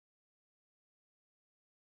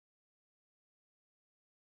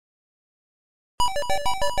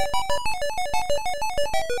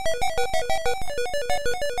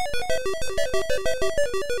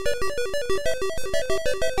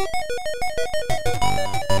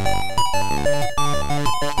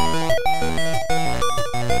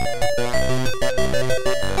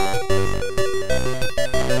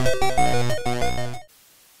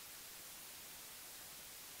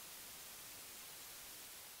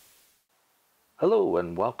Hello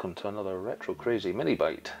and welcome to another retro crazy mini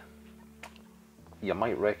byte. You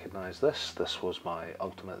might recognise this. This was my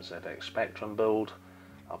Ultimate ZX Spectrum build.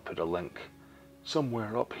 I'll put a link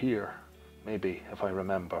somewhere up here, maybe, if I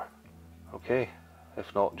remember. Okay,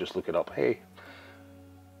 if not, just look it up. Hey.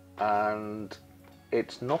 And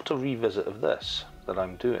it's not a revisit of this that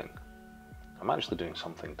I'm doing. I'm actually doing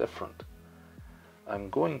something different. I'm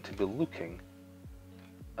going to be looking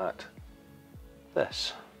at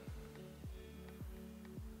this.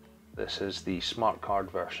 This is the Smartcard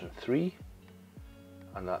version 3,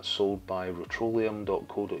 and that's sold by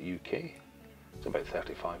Rotrolium.co.uk. It's about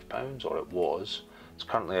 £35, or it was. It's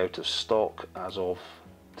currently out of stock as of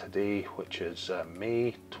today, which is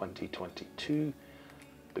May 2022,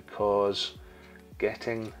 because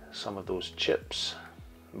getting some of those chips,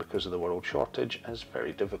 because of the world shortage, is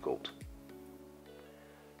very difficult.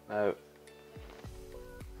 Now,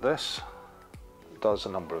 this does a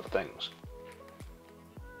number of things.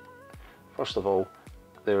 First of all,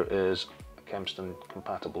 there is a Kempston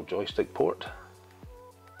compatible joystick port.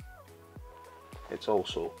 It's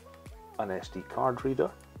also an SD card reader,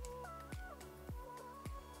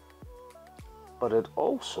 but it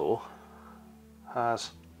also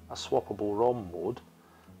has a swappable ROM mode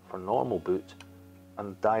for normal boot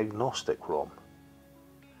and diagnostic ROM.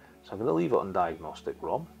 So I'm going to leave it on diagnostic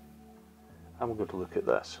ROM, and we're going to look at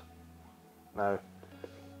this. Now,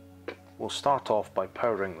 we'll start off by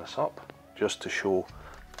powering this up, just to show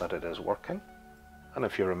that it is working. And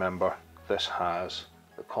if you remember, this has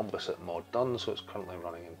the composite mod done, so it's currently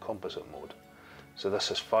running in composite mode. So this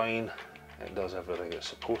is fine, it does everything it's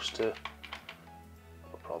supposed to,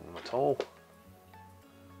 no problem at all.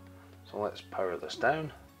 So let's power this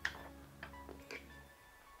down,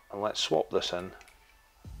 and let's swap this in,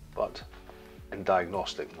 but in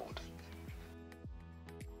diagnostic mode.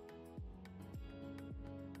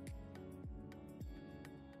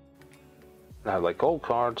 Now, like all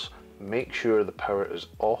cards, make sure the power is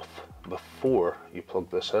off before you plug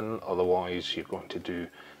this in, otherwise you're going to do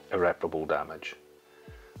irreparable damage.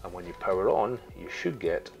 And when you power on, you should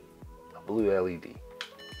get a blue LED.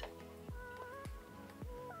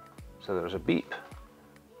 So there's a beep,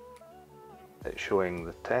 it's showing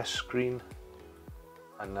the test screen,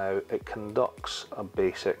 and now it conducts a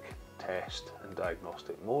basic test in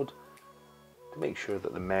diagnostic mode to make sure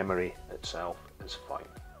that the memory itself is fine.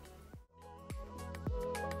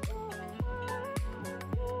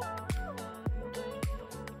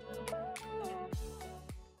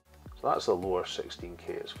 So that's the lower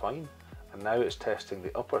 16K is fine, and now it's testing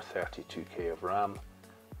the upper 32K of RAM,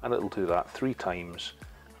 and it'll do that 3 times.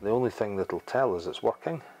 And the only thing that'll tell us it's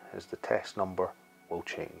working is the test number will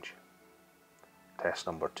change. Test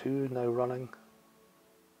number 2 now running.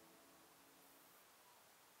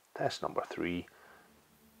 Test number 3.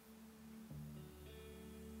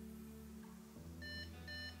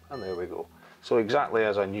 And there we go. So exactly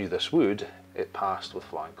as I knew this would, it passed with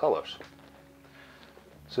flying colours.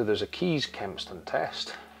 So there's a keys Kempston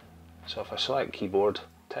test. So if I select keyboard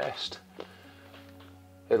test,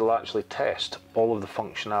 it'll actually test all of the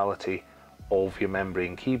functionality of your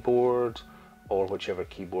membrane keyboard or whichever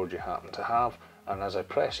keyboard you happen to have, and as I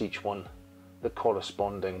press each one, the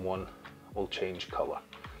corresponding one will change colour,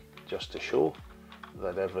 just to show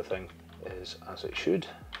that everything is as it should.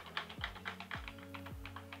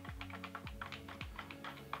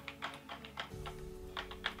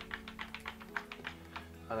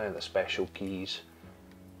 And then the special keys,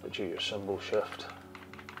 which are your symbol shift,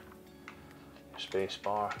 your space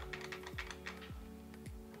bar,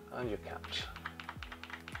 and your caps.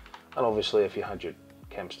 And obviously if you had your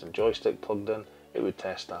Kempston joystick plugged in, it would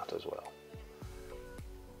test that as well.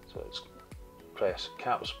 So it's press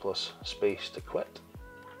caps plus space to quit.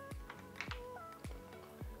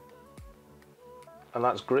 And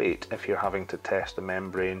that's great if you're having to test the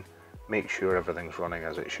membrane, make sure everything's running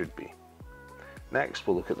as it should be. Next,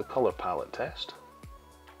 we'll look at the colour palette test,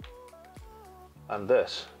 and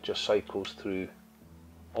this just cycles through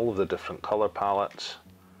all of the different colour palettes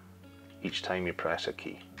each time you press a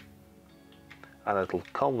key, and it'll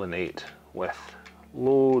culminate with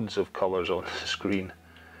loads of colours on the screen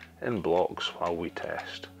in blocks while we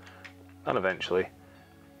test, and eventually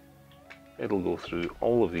it'll go through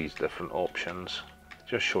all of these different options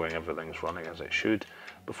just showing everything's running as it should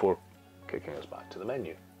before kicking us back to the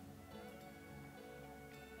menu.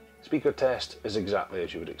 Speaker test is exactly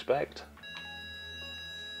as you would expect.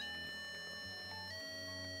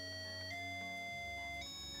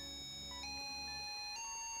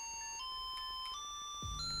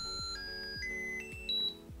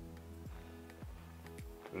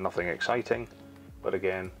 Nothing exciting, but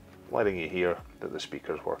again, letting you hear that the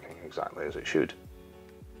speaker's working exactly as it should.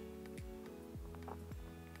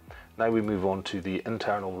 Now we move on to the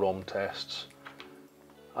internal ROM tests,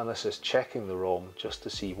 and this is checking the ROM just to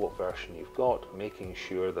see what version you've got, making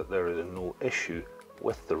sure that there is no issue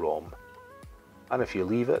with the ROM. And if you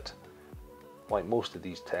leave it, like most of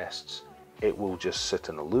these tests, it will just sit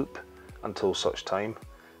in a loop until such time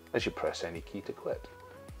as you press any key to quit.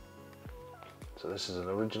 So this is an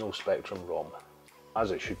original Spectrum ROM, as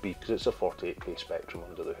it should be, because it's a 48K Spectrum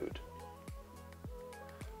under the hood.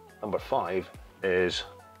 Number 5 is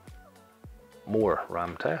more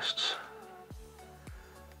RAM tests.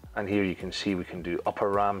 And here you can see we can do upper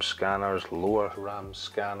RAM scanners, lower RAM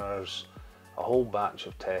scanners, a whole batch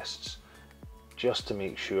of tests just to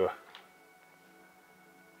make sure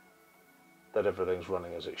that everything's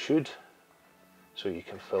running as it should, so you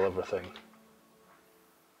can fill everything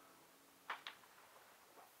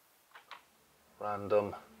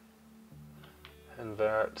random,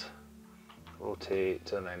 invert,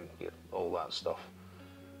 rotate, and then get all that stuff,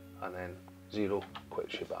 and then 0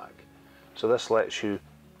 quits you back. So this lets you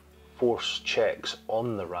force checks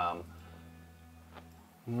on the RAM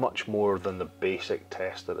much more than the basic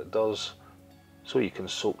test that it does, so you can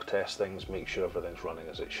soak test things, make sure everything's running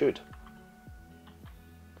as it should.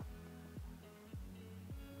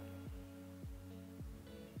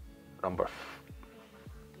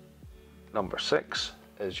 Number 6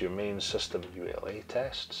 is your main system ULA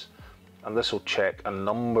tests, and this will check a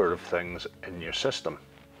number of things in your system.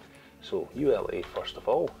 So ULA first of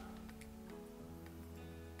all,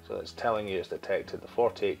 so it's telling you it's detected the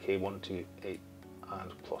 48K 128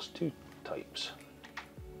 and +2 types.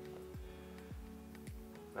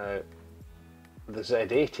 Now the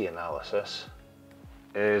Z80 analysis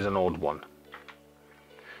is an odd one.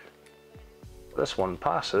 This one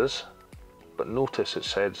passes, but notice it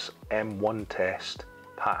says M1 test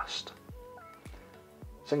passed.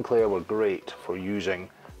 Sinclair were great for using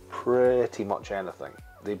pretty much anything.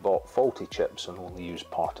 They bought faulty chips and only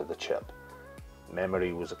used part of the chip.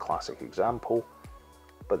 Memory was a classic example,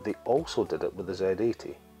 but they also did it with the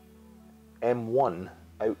Z80. M1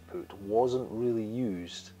 output wasn't really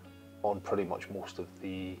used on pretty much most of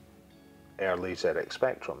the early ZX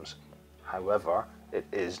Spectrums. However, it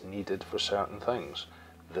is needed for certain things.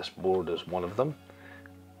 This board is one of them,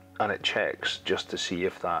 and it checks just to see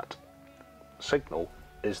if that signal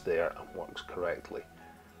is there and works correctly.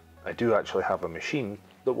 I do actually have a machine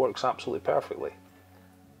that works absolutely perfectly,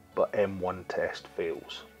 but M1 test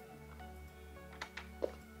fails.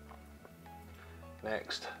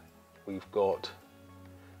 Next, we've got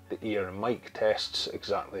the ear and mic tests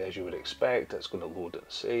exactly as you would expect. It's going to load and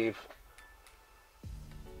save.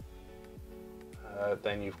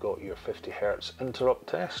 Then you've got your 50 Hz interrupt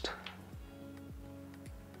test,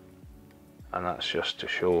 and that's just to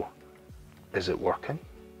show is it working,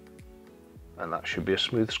 and that should be a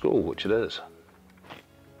smooth scroll, which it is.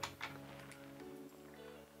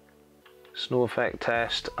 Snow effect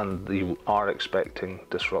test, and you are expecting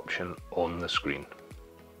disruption on the screen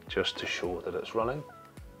just to show that it's running.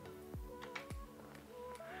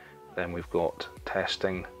 Then we've got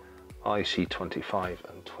testing IC 25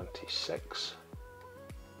 and 26.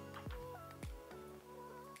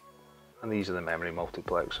 And these are the memory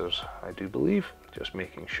multiplexers, I do believe, just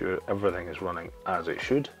making sure everything is running as it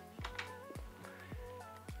should.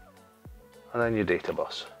 And then your data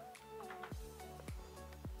bus.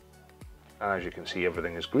 And as you can see,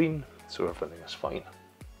 everything is green, so everything is fine.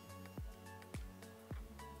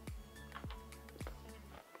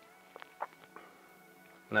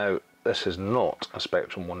 Now, this is not a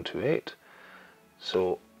Spectrum 128,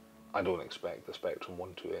 so I don't expect the Spectrum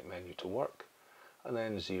 128 menu to work. And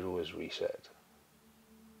then 0 is reset.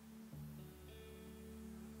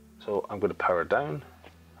 So I'm going to power down,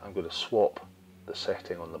 I'm going to swap the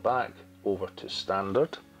setting on the back over to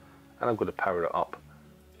standard, and I'm going to power it up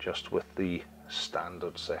just with the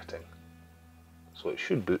standard setting. So it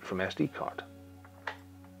should boot from SD card.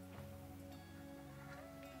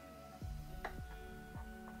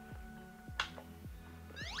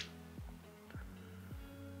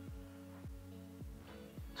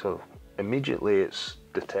 So immediately it's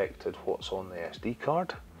detected what's on the SD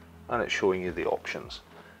card, and it's showing you the options.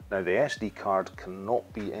 Now the SD card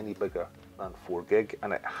cannot be any bigger than 4 gig,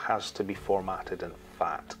 and it has to be formatted in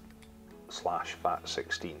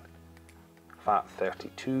FAT/FAT16.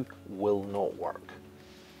 FAT32 will not work.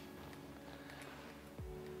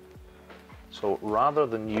 So rather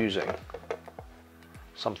than using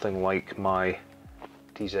something like my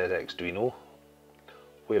TZX Duino,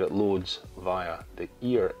 where it loads via the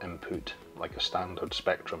ear input like a standard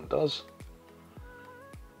Spectrum does,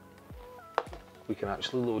 we can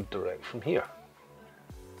actually load direct from here.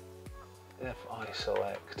 If I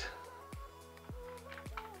select,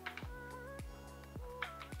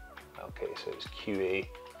 okay, so it's QA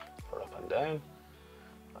for up and down.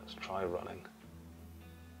 Let's try running.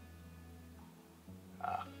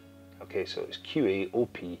 Okay, so it's QA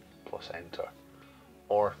OP plus enter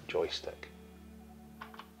or joystick.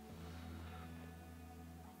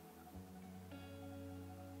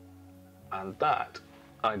 And that,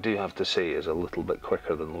 I do have to say, is a little bit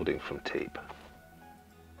quicker than loading from tape.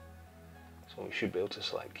 So we should be able to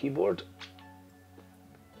select keyboard.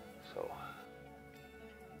 So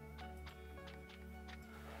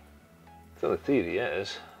the theory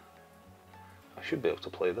is, I should be able to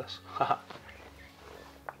play this.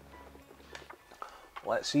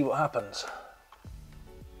 Let's see what happens.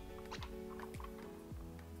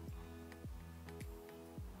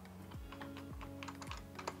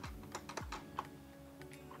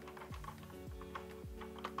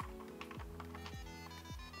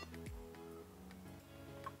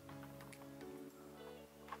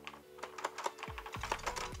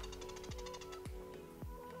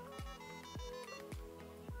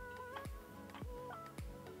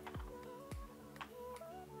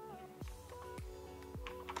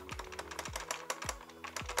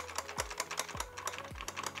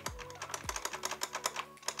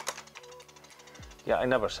 Yeah, I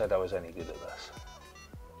never said I was any good at this.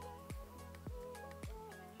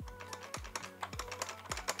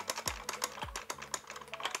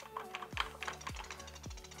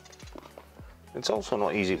 It's also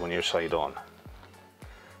not easy when you're side on.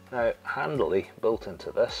 Now, handily built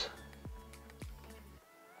into this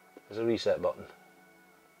is a reset button.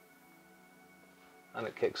 And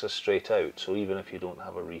it kicks us straight out, so even if you don't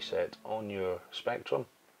have a reset on your Spectrum,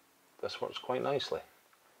 this works quite nicely.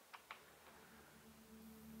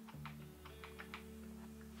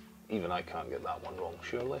 Even I can't get that one wrong,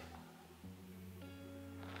 surely.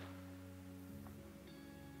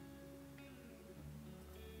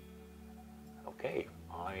 Okay,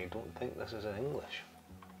 I don't think this is in English.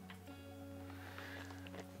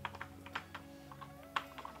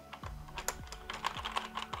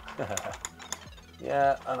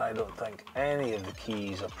 Yeah, and I don't think any of the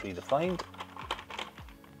keys are predefined.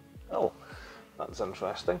 Oh, that's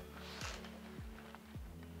interesting.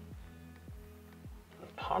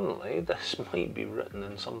 Apparently this might be written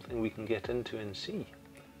in something we can get into in C.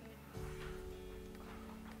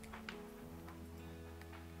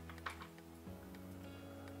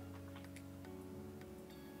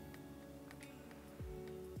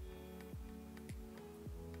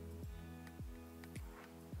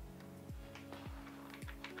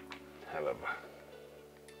 However,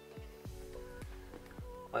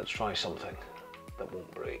 let's try something that won't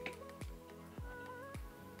break.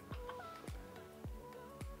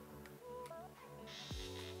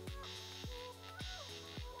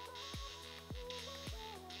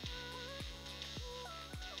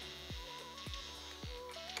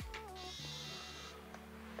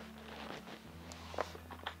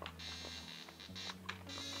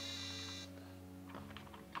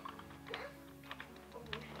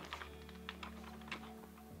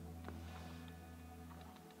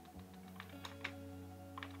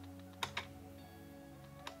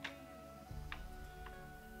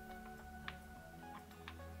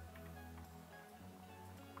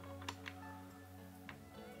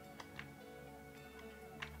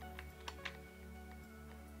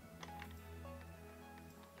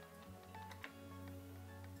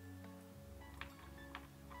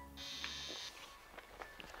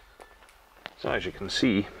 So as you can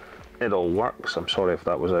see, it all works. I'm sorry if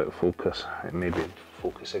that was out of focus. It may be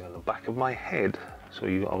focusing on the back of my head, so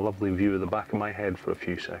you got a lovely view of the back of my head for a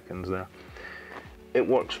few seconds there. It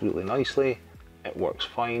works really nicely, it works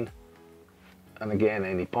fine, and again,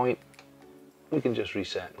 any point, we can just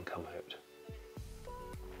reset and come out.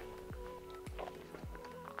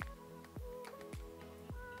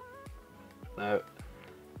 Now,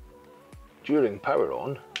 during power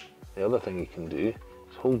on, the other thing you can do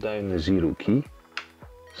is hold down the 0 key,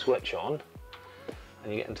 switch on,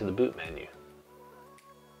 and you get into the boot menu.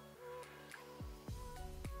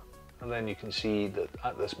 And then you can see that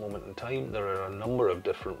at this moment in time there are a number of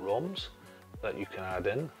different ROMs that you can add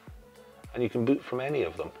in, and you can boot from any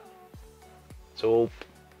of them. So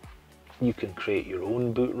you can create your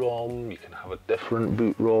own boot ROM, you can have a different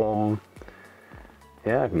boot ROM.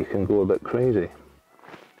 Yeah, you can go a bit crazy.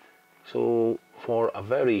 So for a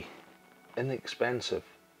very inexpensive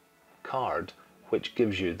card, which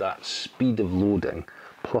gives you that speed of loading,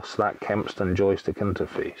 plus that Kempston joystick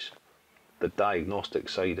interface, the diagnostic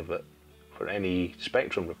side of it for any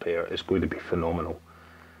Spectrum repair is going to be phenomenal.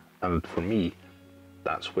 And for me,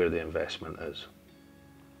 that's where the investment is.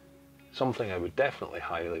 Something I would definitely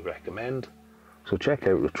highly recommend. So check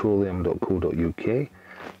out retroleum.co.uk.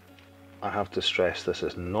 I have to stress this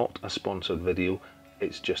is not a sponsored video,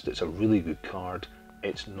 it's a really good card,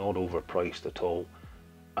 it's not overpriced at all,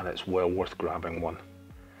 and it's well worth grabbing one.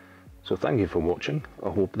 So thank you for watching, I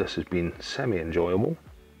hope this has been semi-enjoyable.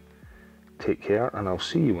 Take care, and I'll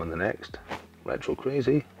see you on the next Retro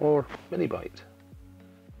Crazy or Mini Byte.